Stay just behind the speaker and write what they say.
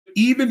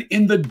Even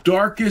in the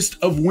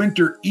darkest of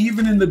winter,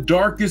 even in the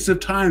darkest of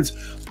times,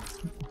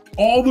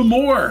 all the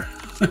more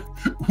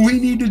we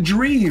need to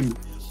dream.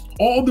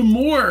 All the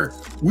more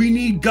we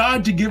need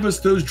God to give us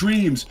those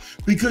dreams,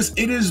 because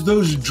it is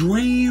those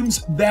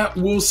dreams that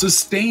will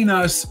sustain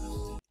us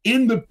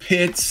in the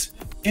pits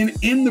and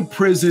in the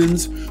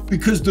prisons,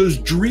 because those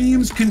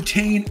dreams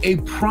contain a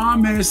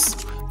promise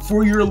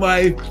for your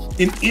life.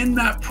 And in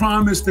that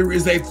promise, there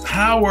is a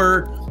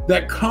power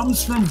that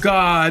comes from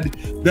God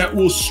that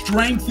will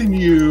strengthen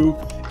you.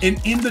 And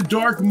in the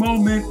dark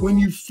moment, when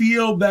you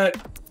feel that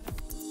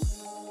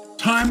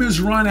time has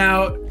run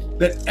out,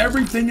 that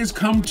everything has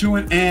come to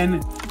an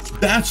end,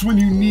 that's when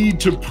you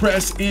need to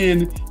press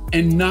in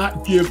and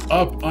not give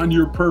up on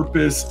your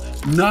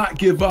purpose, not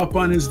give up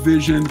on his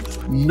vision,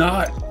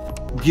 not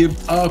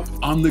give up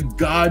on the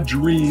God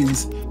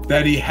dreams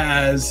that he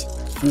has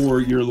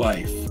for your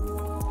life.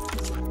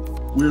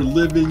 We're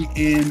living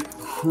in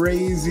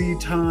crazy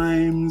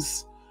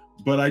times,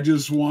 but I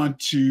just want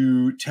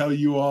to tell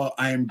you all,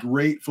 I am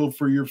grateful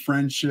for your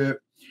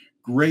friendship,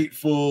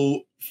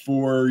 grateful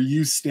for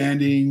you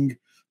standing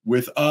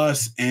with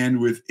us and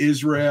with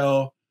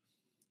Israel.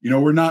 You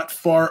know, we're not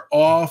far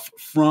off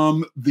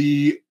from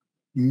the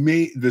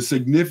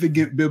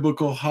significant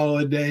biblical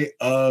holiday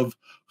of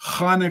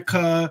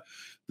Hanukkah,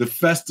 the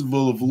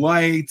Festival of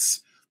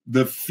Lights,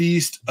 the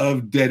Feast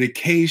of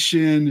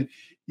Dedication.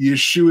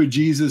 Yeshua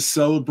Jesus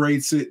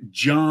celebrates it,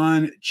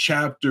 John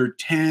chapter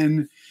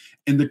 10.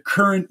 In the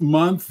current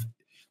month,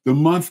 the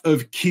month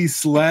of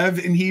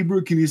Kislev in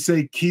Hebrew, can you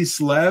say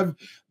Kislev?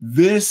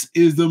 This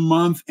is the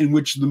month in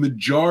which the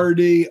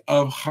majority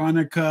of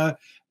Hanukkah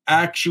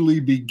actually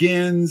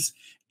begins,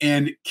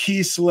 and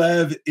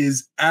Kislev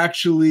is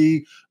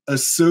actually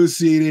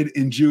associated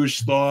in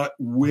Jewish thought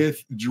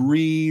with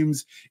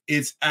dreams.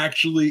 It's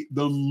actually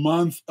the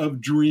month of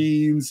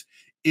dreams.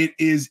 It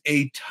is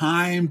a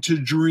time to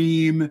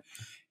dream.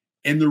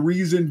 And the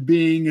reason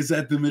being is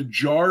that the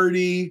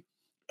majority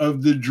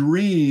of the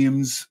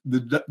dreams,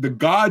 the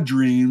God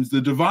dreams,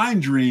 the divine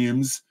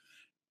dreams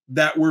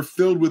that were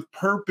filled with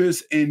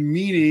purpose and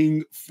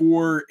meaning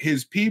for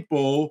his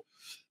people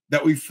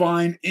that we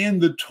find in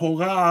the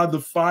Torah, the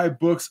 5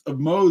 books of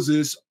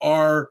Moses,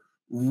 are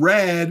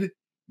read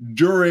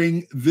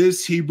during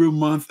this Hebrew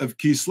month of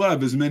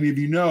Kislev. As many of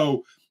you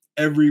know,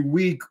 every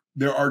week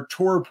there are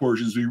Torah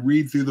portions. We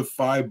read through the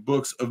 5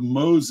 books of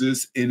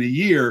Moses in a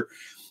year.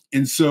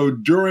 And so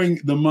during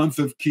the month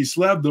of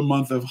Kislev, the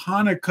month of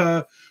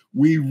Hanukkah,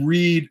 we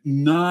read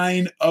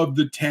 9 of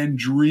the 10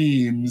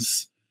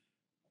 dreams.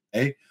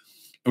 Okay?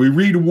 And we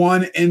read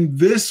one in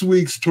this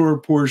week's Torah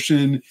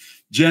portion,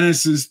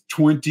 Genesis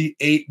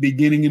 28,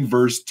 beginning in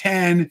verse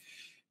 10.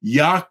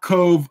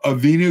 Yaakov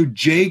Avinu,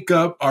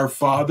 Jacob, our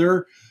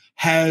father,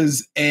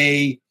 has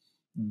a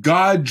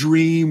God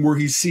dream where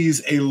he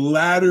sees a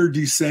ladder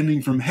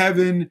descending from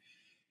heaven,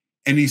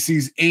 and he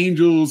sees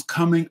angels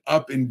coming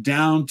up and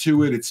down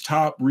to it, its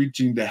top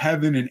reaching to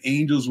heaven, and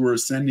angels were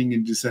ascending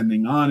and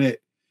descending on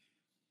it.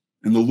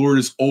 And the Lord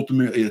is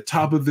ultimately at the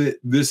top of it.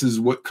 This is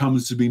what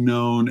comes to be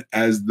known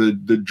as the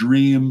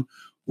dream,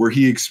 where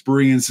he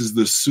experiences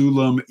the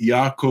Sulam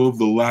Yaakov,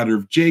 the ladder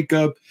of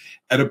Jacob,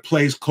 at a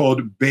place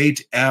called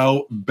Beit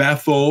El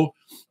Bethel.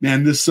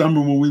 Man, this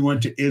summer when we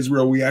went to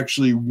Israel, we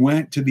actually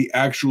went to the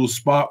actual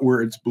spot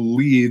where it's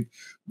believed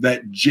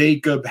that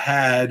Jacob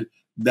had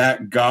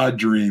that God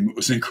dream. It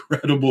was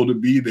incredible to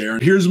be there.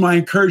 And here's my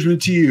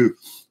encouragement to you.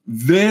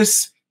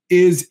 This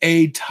is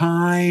a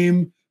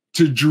time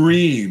to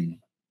dream.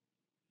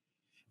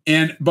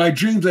 And by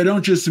dreams, I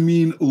don't just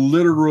mean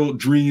literal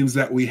dreams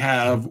that we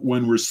have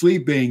when we're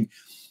sleeping.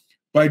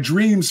 By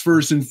dreams,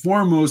 first and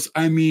foremost,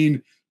 I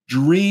mean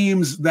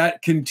dreams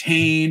that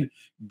contain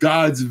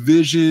God's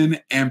vision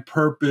and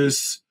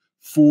purpose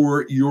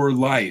for your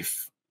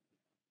life.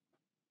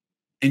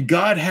 And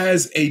God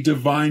has a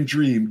divine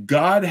dream.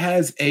 God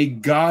has a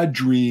God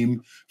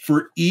dream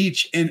for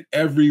each and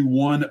every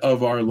one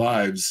of our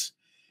lives.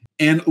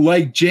 And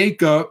like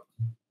Jacob,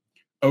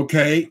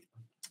 okay,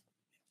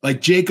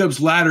 like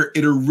Jacob's ladder,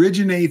 it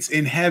originates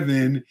in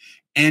heaven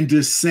and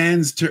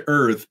descends to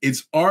earth.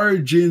 Its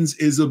origins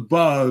is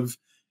above,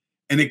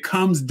 and it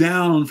comes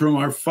down from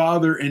our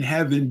Father in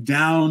heaven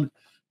down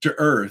to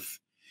earth.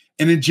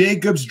 And in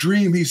Jacob's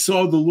dream, he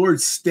saw the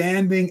Lord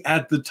standing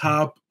at the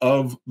top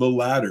of the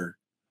ladder.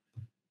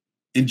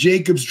 In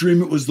Jacob's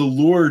dream, it was the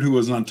Lord who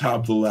was on top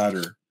of the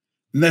ladder.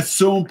 And that's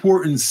so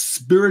important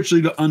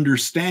spiritually to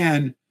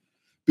understand,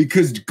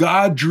 because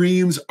God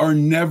dreams are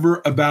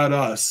never about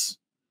us.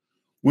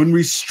 When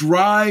we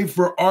strive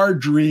for our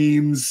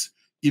dreams,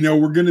 you know,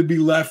 we're going to be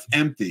left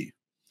empty.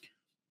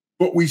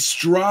 But we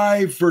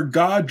strive for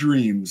God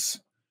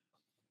dreams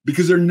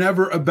because they're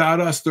never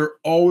about us. They're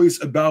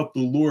always about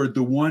the Lord,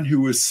 the one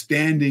who is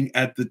standing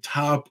at the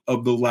top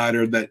of the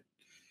ladder that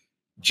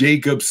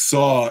Jacob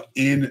saw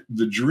in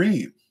the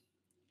dream.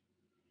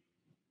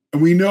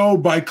 And we know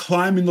by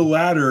climbing the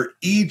ladder,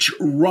 each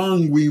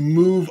rung we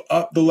move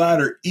up the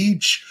ladder,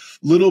 each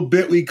little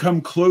bit we come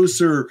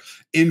closer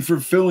in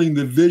fulfilling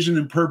the vision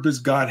and purpose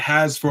God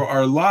has for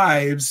our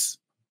lives.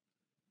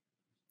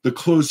 the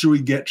closer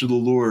we get to the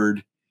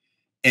Lord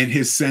and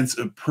his sense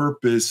of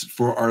purpose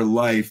for our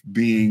life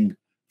being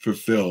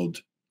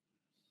fulfilled.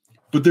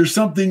 But there's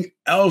something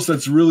else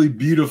that's really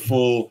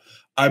beautiful,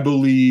 I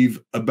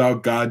believe,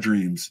 about God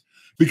dreams,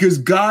 because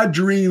God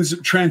dreams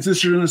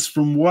transition us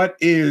from what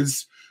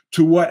is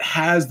to what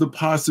has the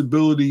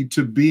possibility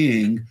to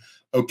being.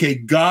 Okay,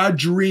 God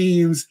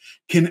dreams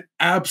can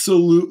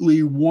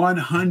absolutely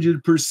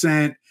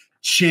 100%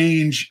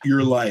 change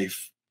your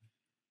life.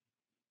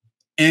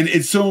 And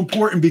it's so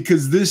important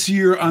because this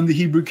year on the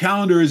Hebrew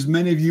calendar, as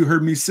many of you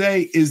heard me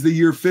say, is the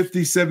year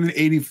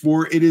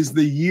 5784. It is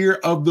the year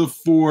of the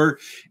 4.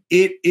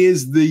 It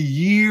is the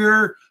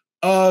year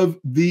of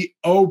the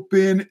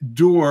open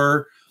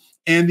door.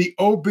 And the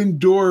open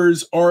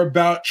doors are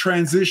about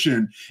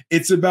transition.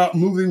 It's about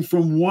moving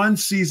from one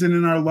season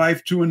in our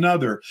life to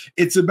another.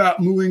 It's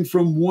about moving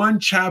from one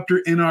chapter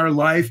in our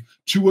life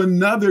to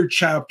another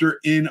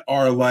chapter in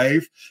our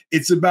life.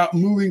 It's about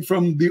moving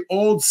from the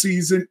old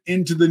season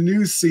into the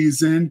new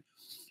season.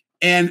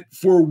 And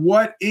from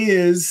what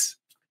is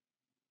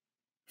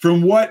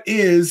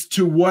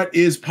to what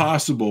is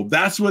possible.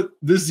 That's what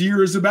this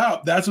year is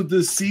about. That's what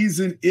this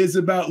season is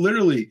about,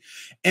 literally.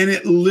 And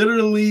it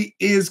literally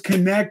is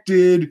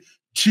connected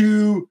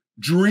to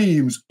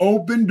dreams.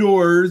 Open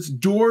doors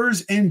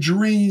and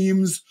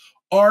dreams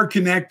are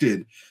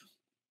connected.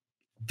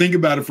 Think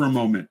about it for a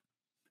moment.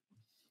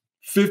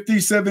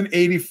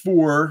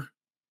 5784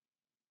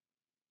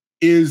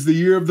 is the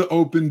year of the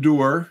open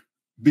door,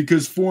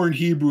 because 4 in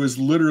Hebrew is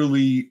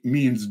literally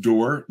means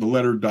door, the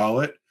letter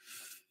Dalet.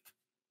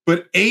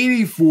 But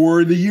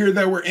 84, the year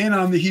that we're in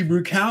on the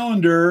Hebrew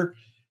calendar,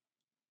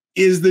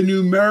 is the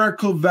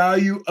numerical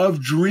value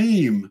of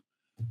dream.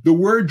 The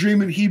word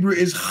dream in Hebrew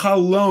is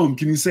chalom.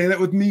 Can you say that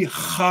with me?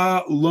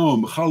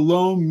 Chalom.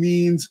 Chalom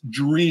means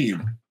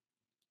dream.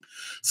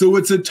 So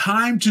it's a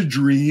time to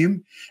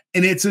dream,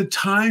 and it's a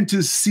time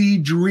to see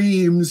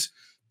dreams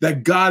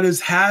that God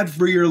has had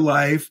for your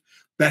life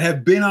that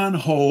have been on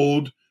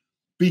hold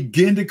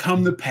begin to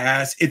come to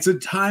pass. It's a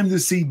time to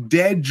see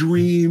dead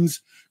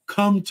dreams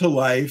come to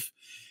life.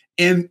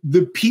 And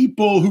the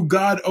people who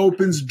God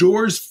opens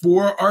doors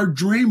for are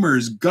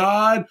dreamers.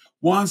 God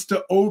wants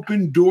to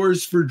open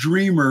doors for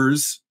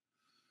dreamers.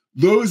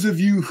 Those of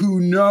you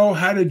who know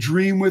how to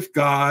dream with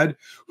God,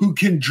 who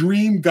can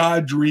dream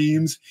God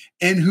dreams,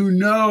 and who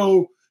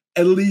know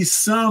at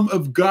least some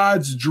of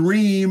God's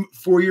dream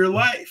for your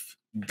life.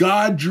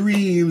 God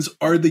dreams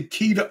are the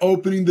key to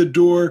opening the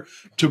door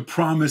to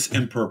promise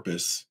and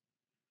purpose.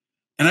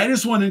 And I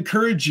just want to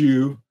encourage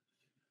you,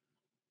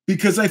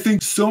 because I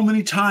think so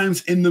many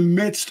times in the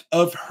midst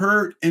of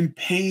hurt and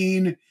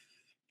pain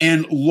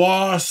and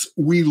loss,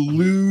 we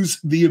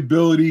lose the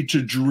ability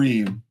to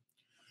dream.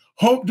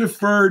 Hope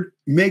deferred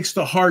makes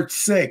the heart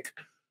sick,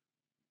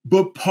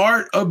 but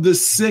part of the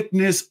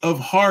sickness of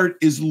heart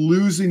is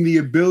losing the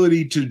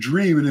ability to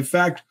dream. And in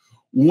fact,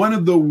 one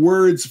of the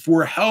words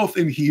for health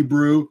in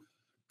Hebrew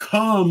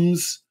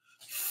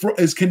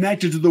is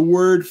connected to the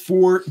word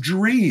for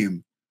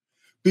dream,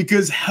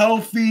 because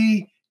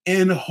healthy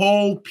and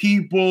whole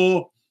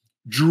people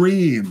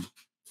dream.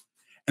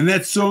 And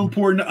that's so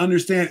important to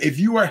understand. If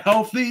you are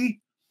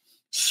healthy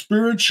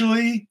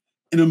spiritually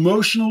and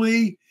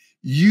emotionally,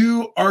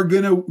 you are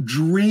going to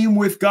dream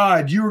with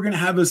God. You are going to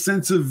have a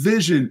sense of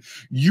vision.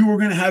 You are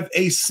going to have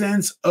a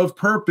sense of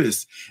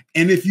purpose.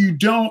 And if you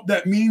don't,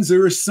 that means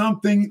there is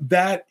something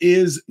that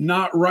is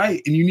not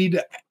right. And you need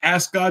to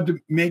ask God to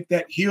make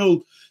that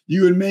healed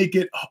you and make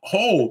it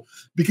whole.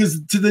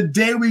 Because to the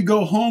day we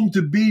go home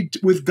to be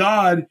with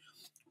God,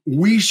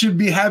 we should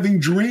be having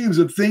dreams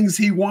of things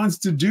he wants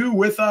to do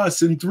with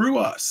us and through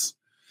us.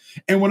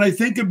 And when I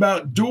think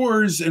about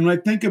doors and when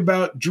I think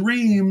about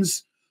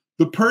dreams,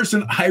 the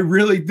person I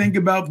really think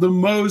about the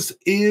most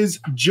is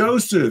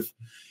Joseph.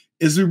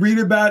 As we read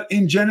about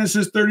in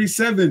Genesis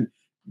 37,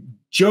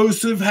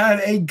 Joseph had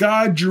a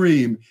God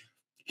dream.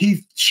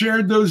 He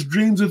shared those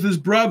dreams with his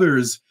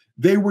brothers.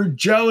 They were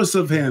jealous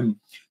of him.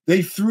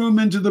 They threw him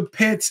into the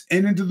pits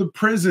and into the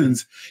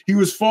prisons. He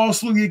was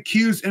falsely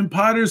accused in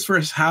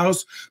Potiphar's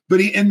house, but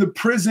in the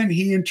prison,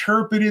 he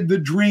interpreted the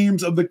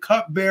dreams of the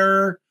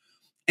cupbearer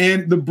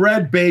and the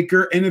bread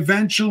baker. And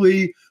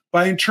eventually,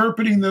 by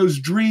interpreting those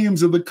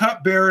dreams of the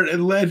cupbearer, it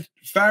led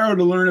Pharaoh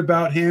to learn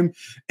about him.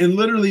 And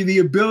literally, the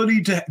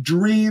ability to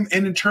dream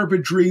and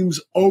interpret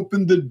dreams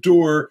opened the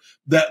door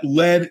that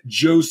led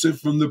Joseph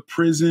from the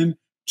prison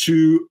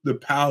to the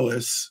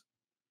palace.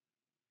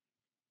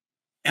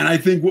 And I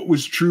think what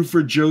was true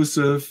for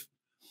Joseph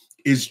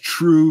is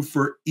true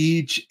for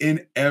each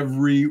and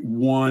every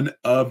one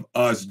of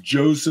us.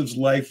 Joseph's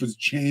life was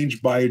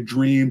changed by a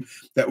dream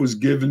that was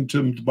given to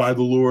him by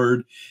the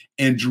Lord,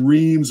 and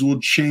dreams will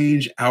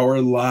change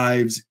our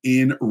lives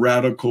in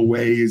radical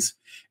ways.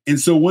 And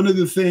so one of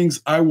the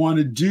things I want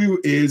to do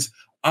is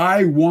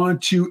I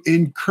want to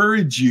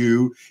encourage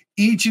you,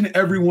 each and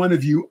every one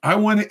of you, I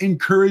want to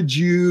encourage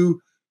you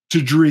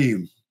to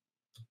dream.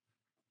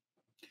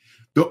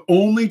 The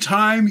only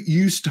time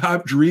you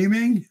stop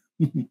dreaming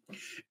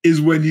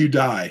is when you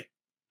die.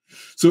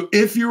 So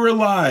if you're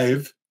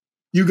alive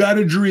You got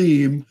to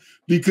dream,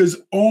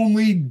 because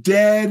only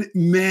dead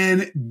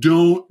men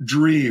don't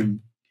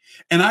dream.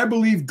 And I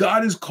believe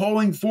God is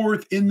calling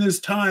forth in this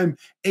time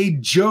a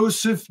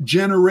Joseph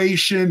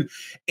generation,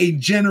 a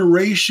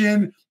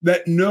generation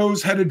that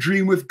knows how to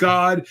dream with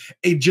God,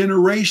 a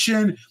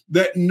generation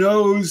that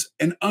knows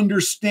and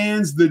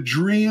understands the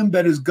dream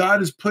that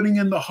God is putting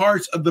in the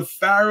hearts of the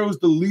pharaohs,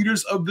 the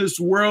leaders of this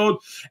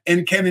world,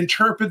 and can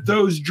interpret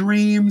those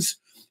dreams,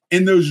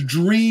 and those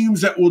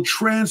dreams that will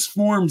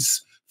transform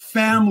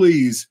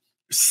families,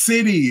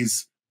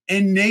 cities,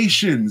 and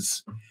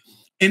nations.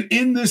 And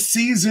in this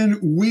season,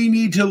 we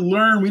need to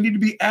learn. We need to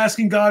be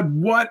asking God,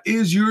 what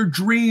is your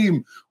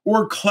dream?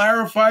 Or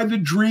clarify the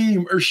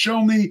dream, or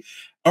show me,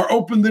 or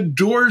open the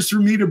doors for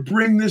me to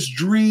bring this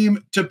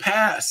dream to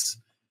pass.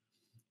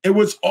 And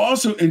what's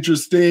also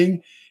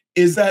interesting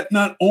is that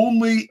not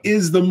only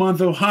is the month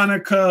of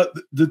Hanukkah,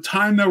 the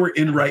time that we're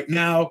in right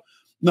now,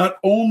 not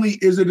only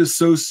is it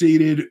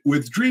associated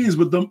with dreams,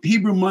 but the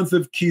Hebrew month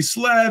of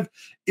Kislev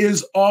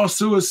is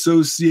also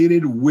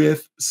associated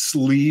with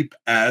sleep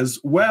as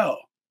well,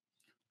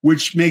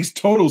 which makes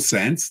total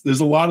sense.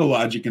 There's a lot of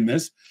logic in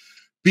this,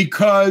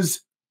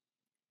 because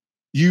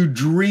you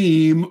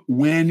dream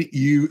when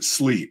you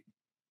sleep,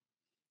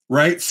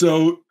 right?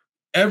 So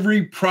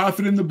every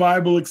prophet in the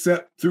Bible,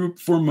 except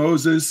for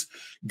Moses,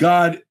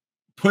 God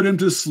put him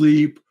to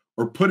sleep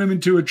or put him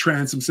into a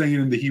trance. I'm saying it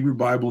in the Hebrew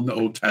Bible in the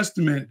Old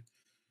Testament,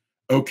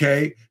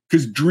 okay?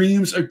 Because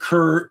dreams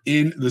occur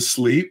in the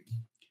sleep.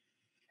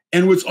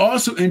 And what's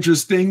also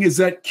interesting is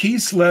that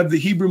Kislev, the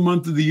Hebrew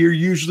month of the year,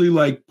 usually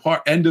like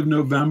end of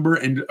November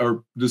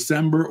or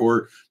December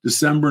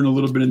and a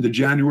little bit into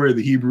January,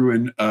 the Hebrew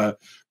and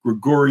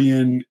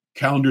Gregorian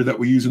calendar that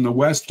we use in the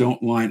West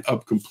don't line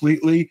up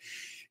completely.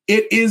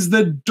 It is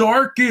the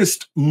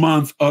darkest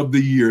month of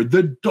the year,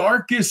 the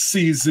darkest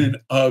season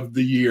of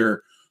the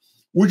year,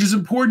 which is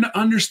important to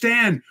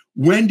understand.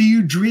 When do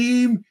you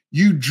dream?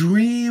 You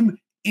dream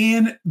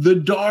in the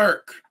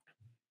dark.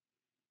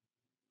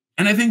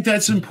 And I think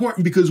that's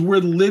important, because we're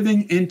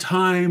living in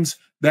times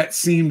that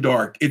seem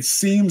dark. It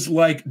seems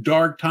like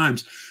dark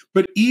times.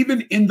 But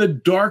even in the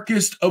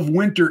darkest of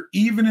winter,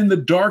 even in the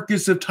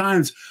darkest of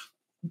times,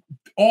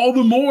 all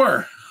the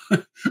more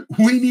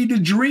we need to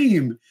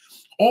dream.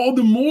 All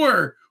the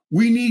more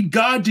we need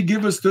God to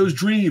give us those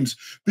dreams,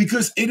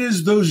 because it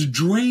is those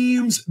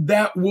dreams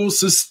that will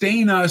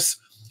sustain us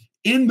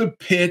in the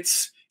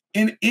pits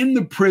and in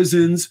the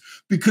prisons,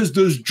 because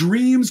those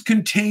dreams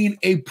contain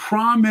a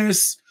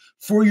promise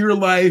for your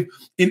life.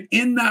 And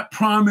in that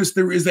promise,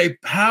 there is a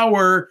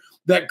power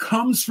that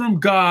comes from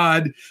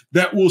God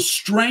that will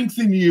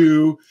strengthen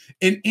you.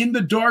 And in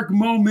the dark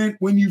moment,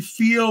 when you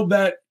feel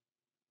that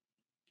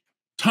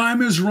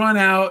time has run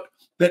out,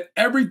 that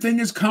everything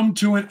has come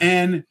to an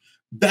end,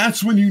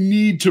 that's when you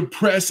need to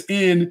press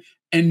in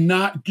and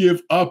not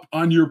give up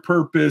on your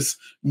purpose,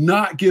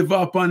 not give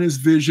up on his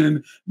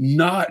vision,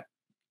 not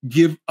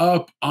give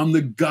up on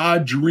the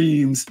God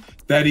dreams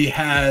that he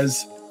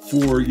has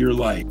for your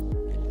life.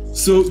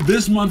 So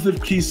this month of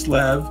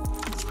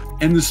Kislev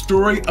and the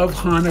story of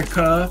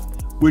Hanukkah,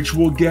 which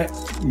we'll get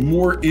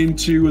more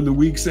into in the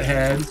weeks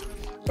ahead,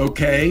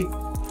 okay?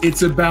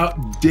 It's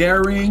about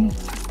daring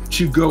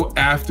to go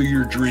after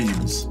your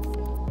dreams.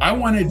 I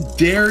want to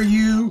dare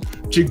you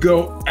to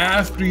go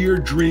after your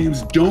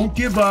dreams. Don't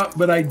give up,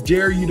 but I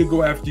dare you to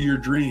go after your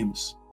dreams.